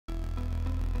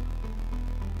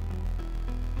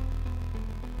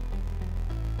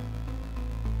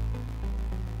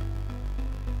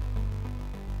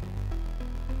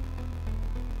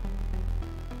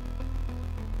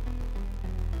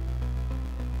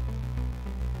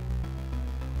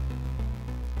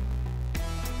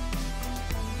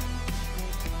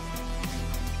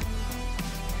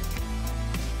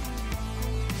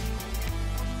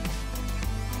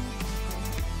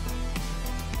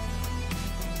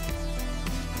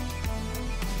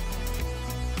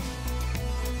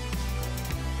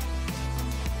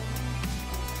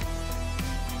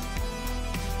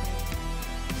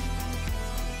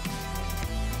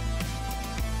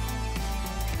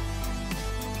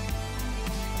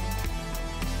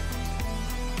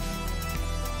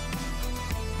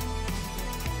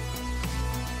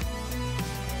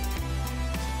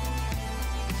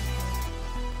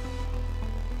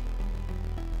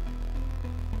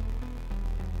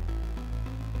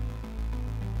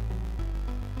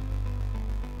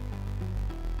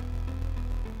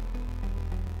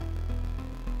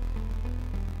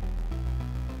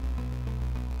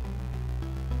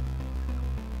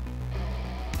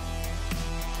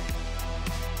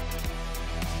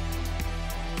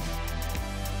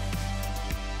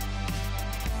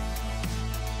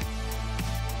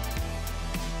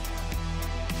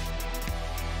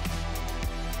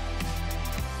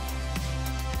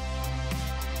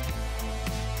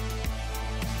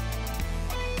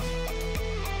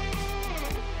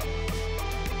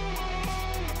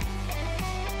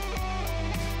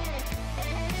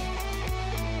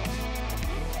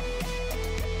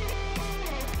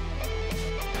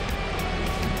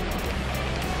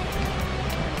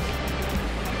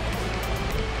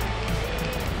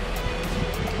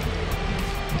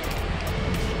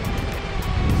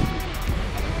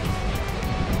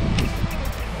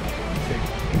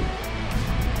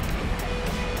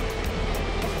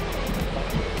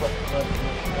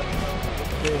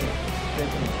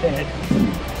shaking his head.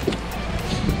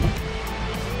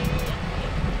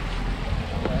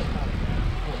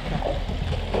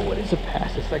 Oh, what is a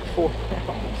pass? It's like 4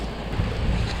 pounds.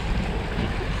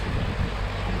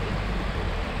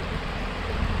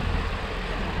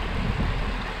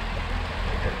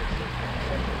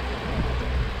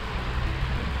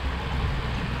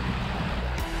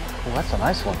 Oh, that's a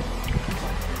nice one.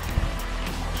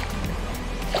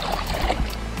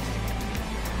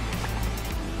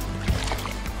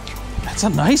 That's a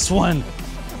nice one.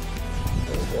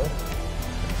 There we go.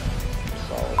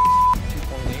 Solid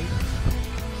 2.8.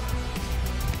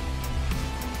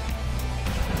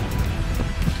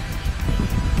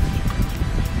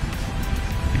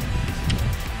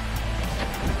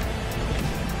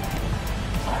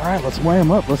 All right, let's weigh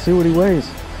him up. Let's see what he weighs.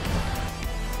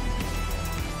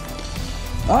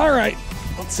 All right,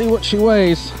 let's see what she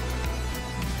weighs.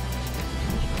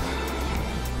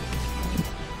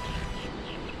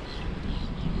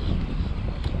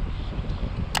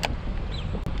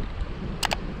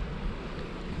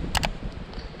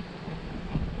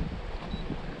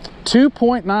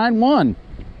 .91.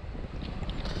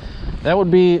 That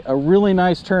would be a really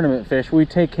nice tournament fish. We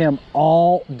take him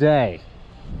all day.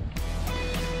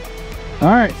 All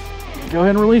right, go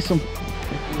ahead and release him. All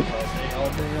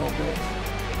day.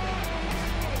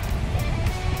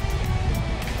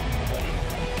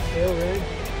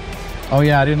 Oh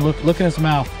yeah, I didn't look in his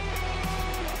mouth.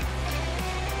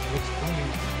 Looks clean.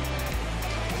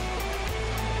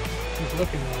 He's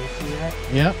looking at me, see that?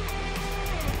 Yep.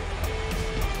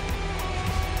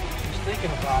 He's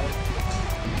thinking about it.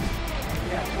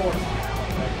 Yeah, 4 miles.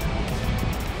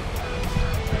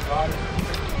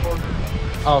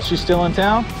 Oh, she's still in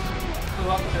town?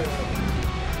 Still up to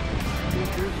New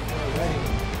Jersey already.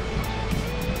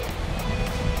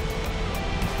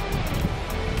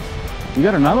 You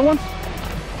got another one?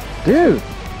 Dude.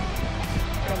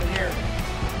 Over here.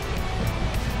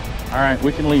 All right,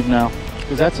 we can leave now.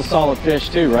 Because that's a solid fish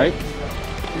too, right?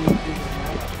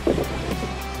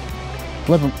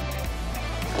 Flip him.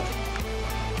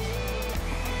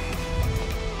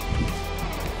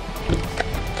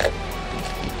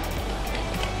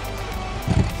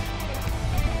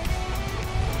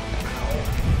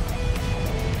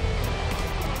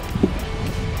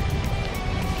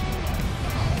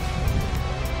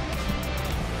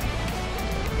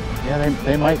 Yeah,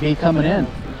 they might be coming in. No,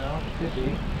 could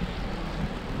be.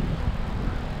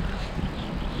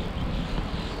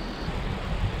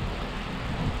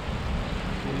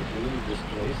 This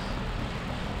place.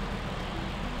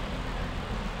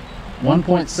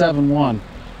 1.71.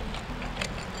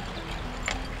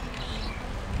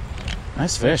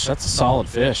 Nice fish. That's a solid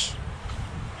fish.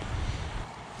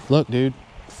 Look, dude.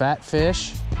 Fat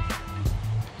fish.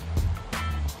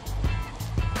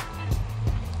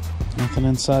 Nothing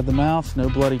inside the mouth. No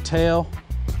bloody tail.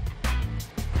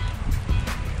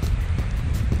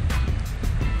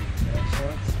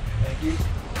 Excellent. Thank you.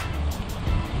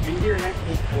 Be here next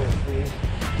week for us, please.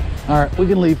 All right, we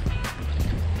can leave.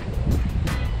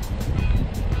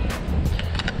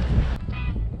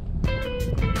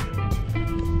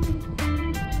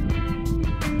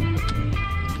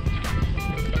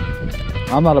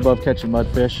 I'm not above catching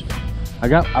mudfish. I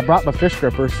brought my fish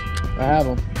grippers. I have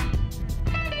them.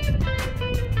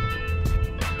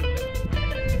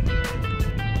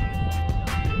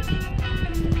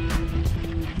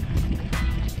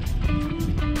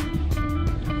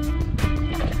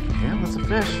 Yeah, that's a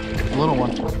fish. A little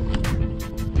one.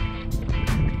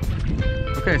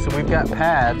 Okay, so we've got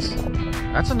pads.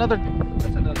 That's another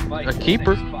bite. a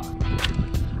keeper.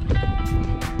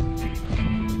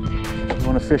 You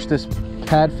want to fish this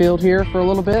pad field here for a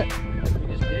little bit? You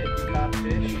just did. You caught a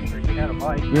fish, or you got a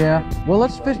bite. Yeah. Well,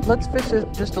 let's fish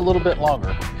it just a little bit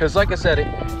longer. Because like I said,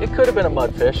 it could have been a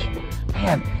mudfish.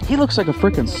 Man, he looks like a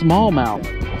freaking smallmouth.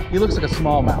 He looks like a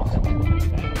smallmouth.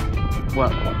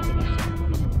 What?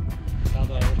 Now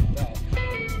that I look at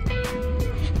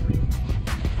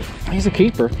that. He's a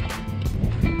keeper.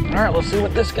 All right, let's see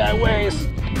what this guy weighs.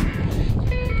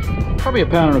 Probably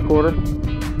 1.25 pounds.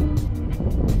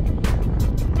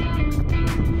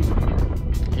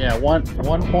 Yeah,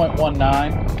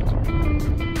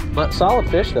 1.19. But solid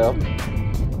fish though.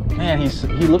 Man,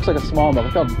 he looks like a smallmouth.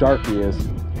 Look how dark he is.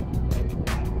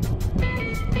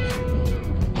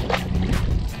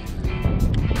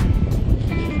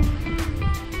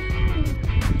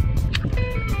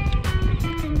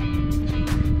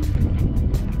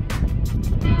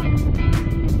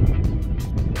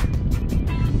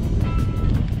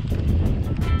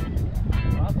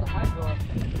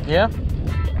 Yeah.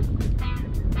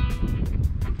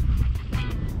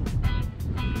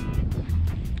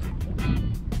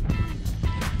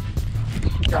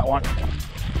 Got one.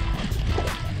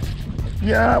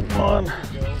 Got one. Go,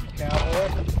 Cowboy.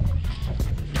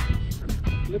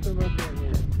 Flip him up in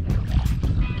here.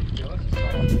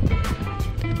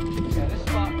 Yeah, this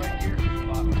spot right here is the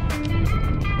spot.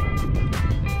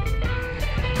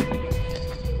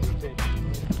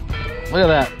 Look at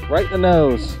that, right in the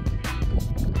nose.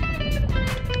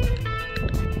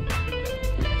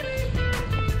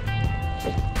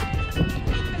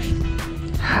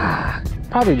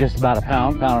 Probably just about a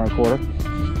pound, pound and a quarter.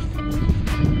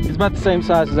 He's about the same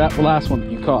size as that last one that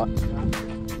you caught.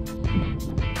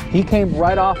 He came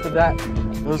right off of that,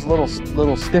 those little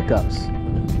stick-ups.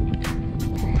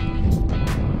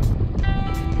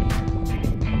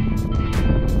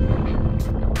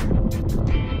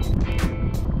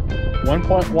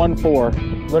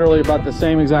 .14, literally about the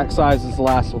same exact size as the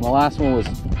last one. The last one was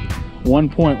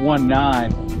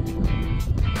 1.19.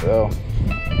 So.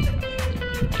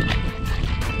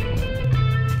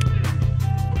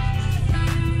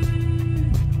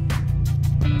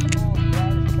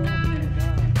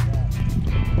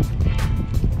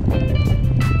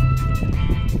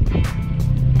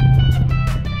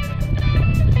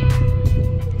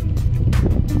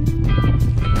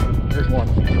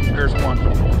 There's one.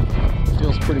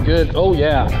 Feels pretty good. Oh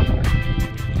yeah.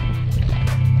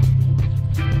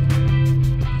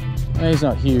 He's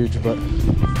not huge, but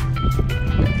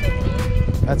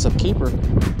that's a keeper.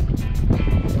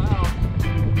 Wow.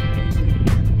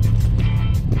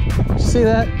 See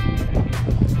that?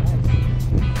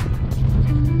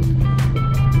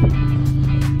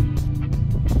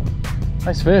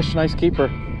 Nice fish, nice keeper.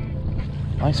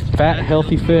 Nice fat,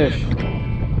 healthy fish.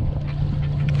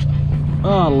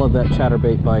 Oh, I love that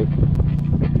chatterbait bite.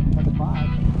 That's 5.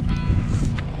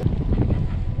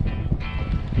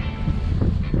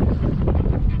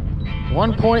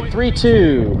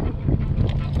 1.32.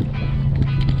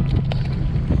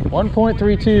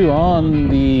 1.32 on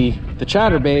the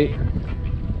chatterbait,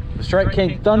 the Strike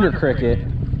King Thunder Cricket,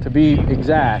 to be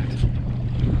exact.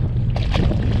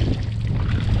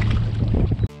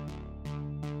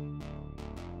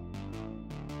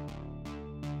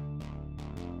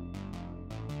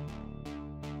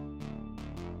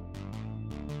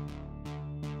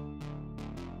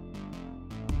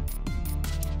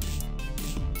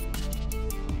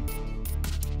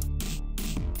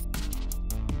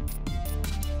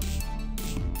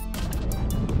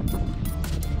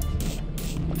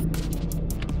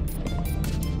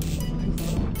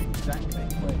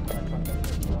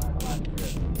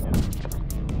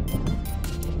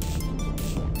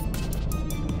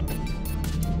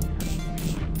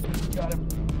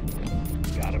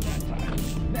 Got him that time.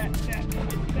 Net.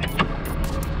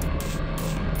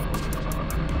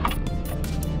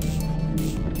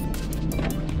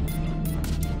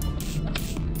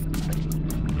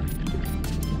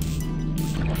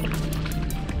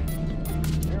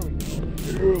 There we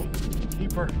go.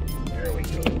 Keeper. There we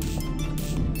go.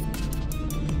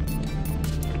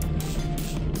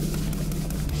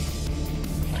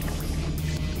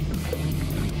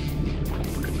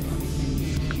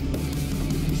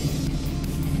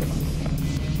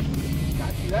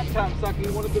 That time sucker,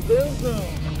 you wanted the bill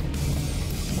zone.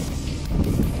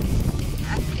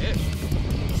 That's it.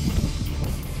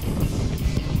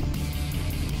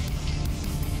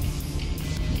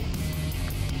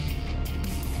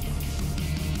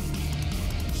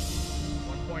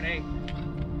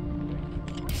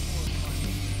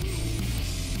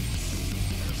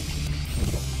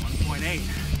 .8.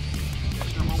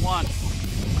 Fish number 1.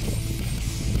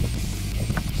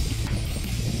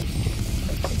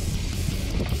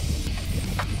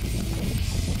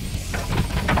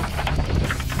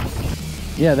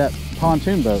 Yeah, that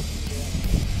pontoon boat.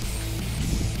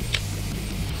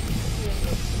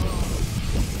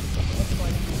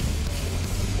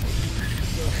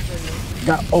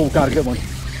 Got a good one.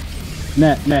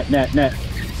 Net.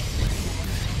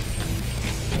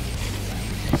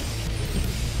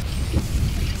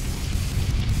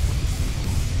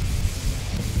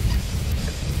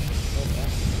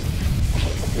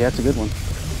 Yeah, it's a good one.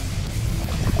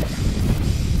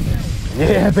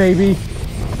 Yeah, baby.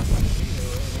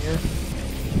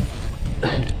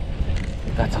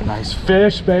 That's a nice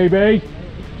fish, baby.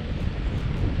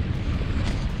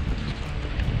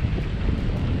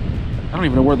 I don't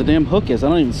even know where the damn hook is. I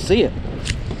don't even see it.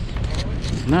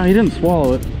 No, he didn't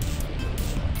swallow it.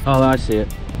 Oh, I see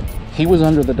it. He was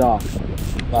under the dock,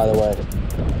 by the way.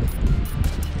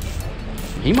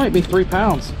 He might be 3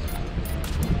 pounds.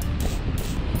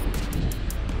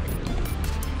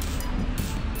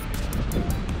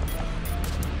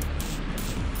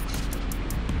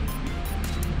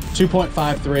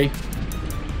 .53.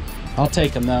 I'll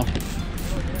take them though.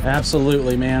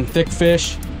 Absolutely, man. Thick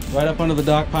fish, right up under the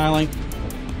dock piling.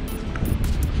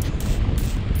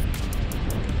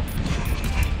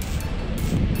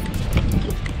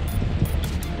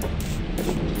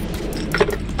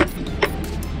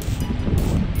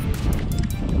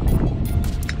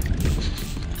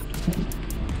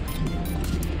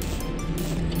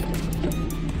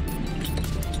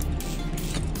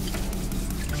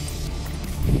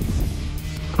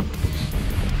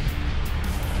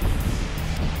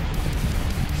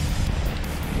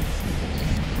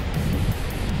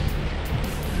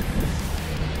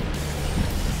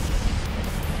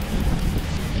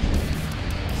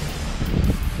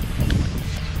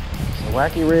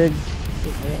 Wacky rig.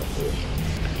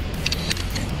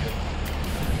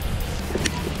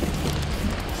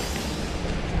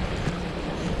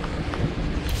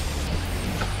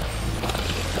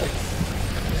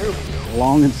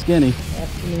 Long and skinny.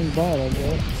 Afternoon bite, I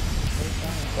guess.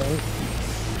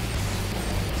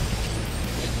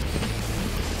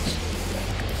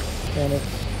 And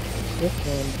it's this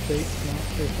one bait's not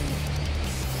fishing.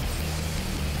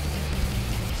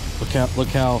 Look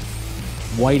how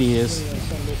white he is.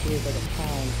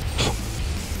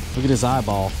 Look at his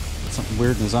eyeball. Something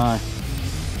weird in his eye.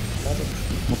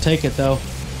 We'll take it though.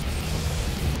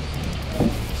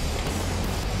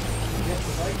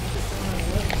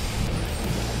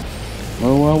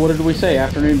 Well, what did we say?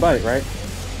 Afternoon bite, right?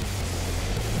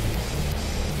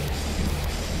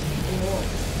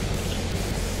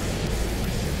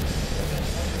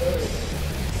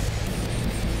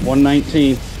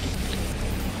 $119.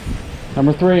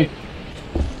 Number 3.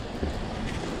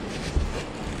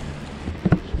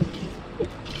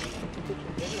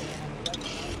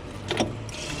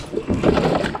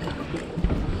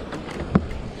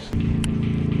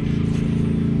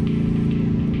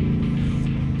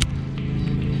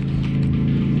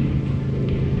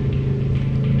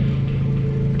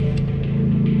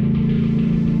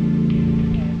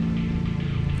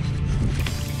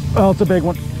 Oh, it's a big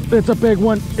one. It's a big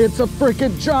one. It's a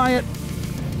freaking giant.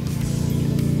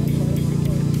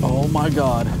 Oh my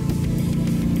God.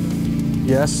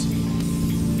 Yes.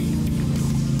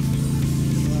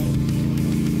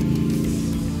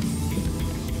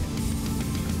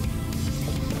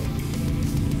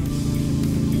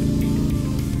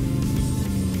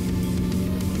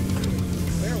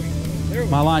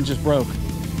 My line just broke.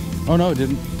 Oh no, it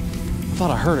didn't. I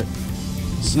thought I heard it.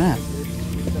 Snap.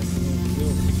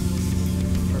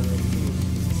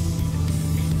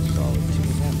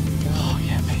 Oh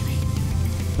yeah, baby.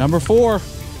 Number 4.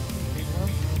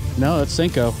 No, that's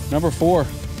Cinco. Number 4.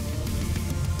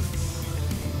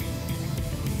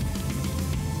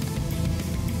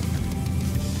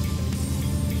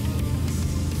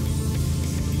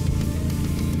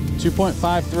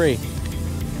 $2.53.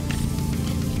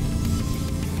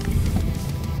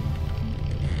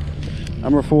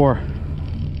 Number 4.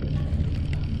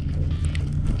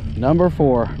 Number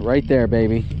 4, right there,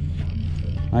 baby.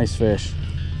 Nice fish.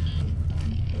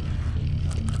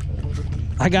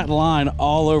 I got line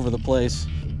all over the place.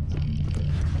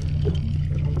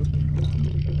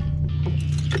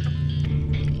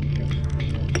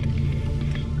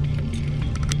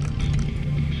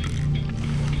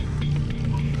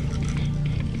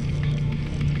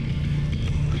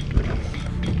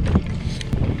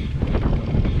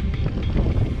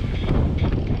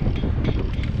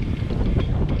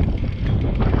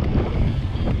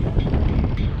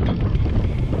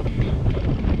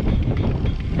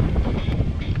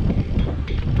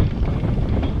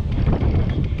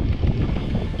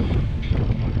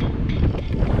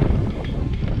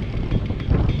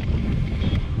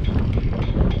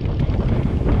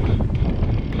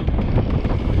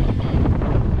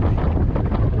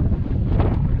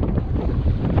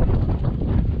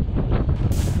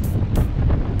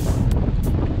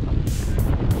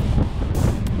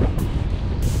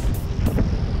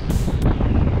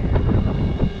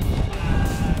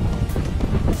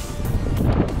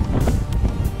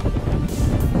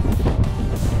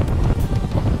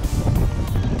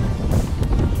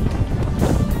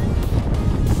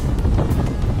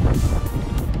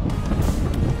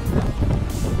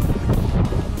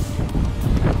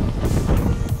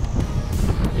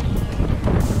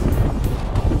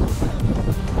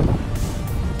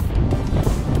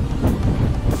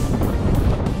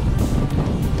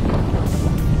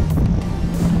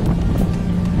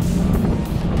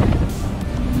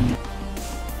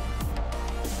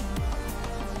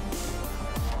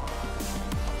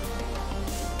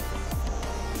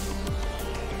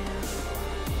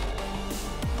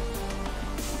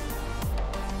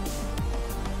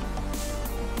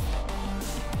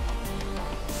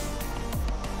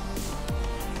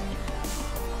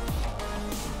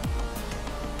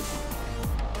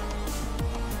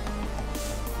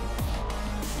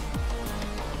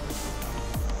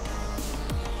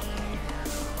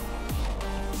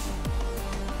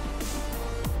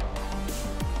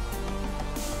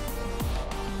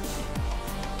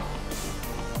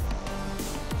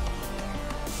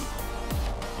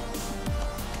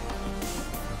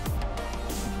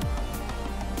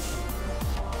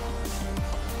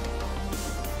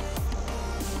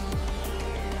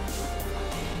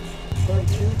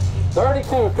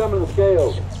 32 coming to the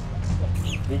scales.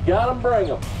 You got them, bring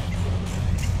them.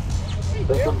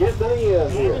 Let's get to the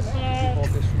end here.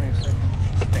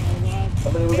 How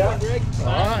many we got? All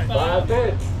right. 5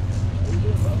 fish.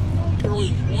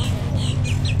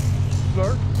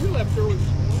 Sir? You left early this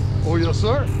morning. Oh, yes,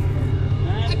 sir.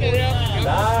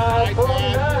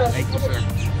 9:49. Thank you, sir.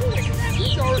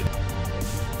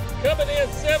 Coming in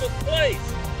 7th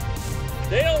place.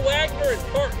 Dale Wagner and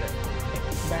partner.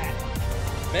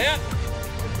 Matt?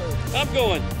 I'm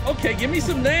going. Okay, give me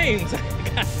some names.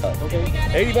 Okay.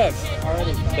 80 bucks.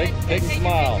 Alrighty. Take a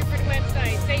smile. For the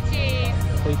website. Say cheese.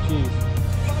 Say cheese.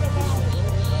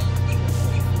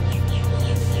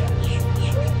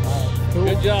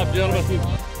 Good job, gentlemen.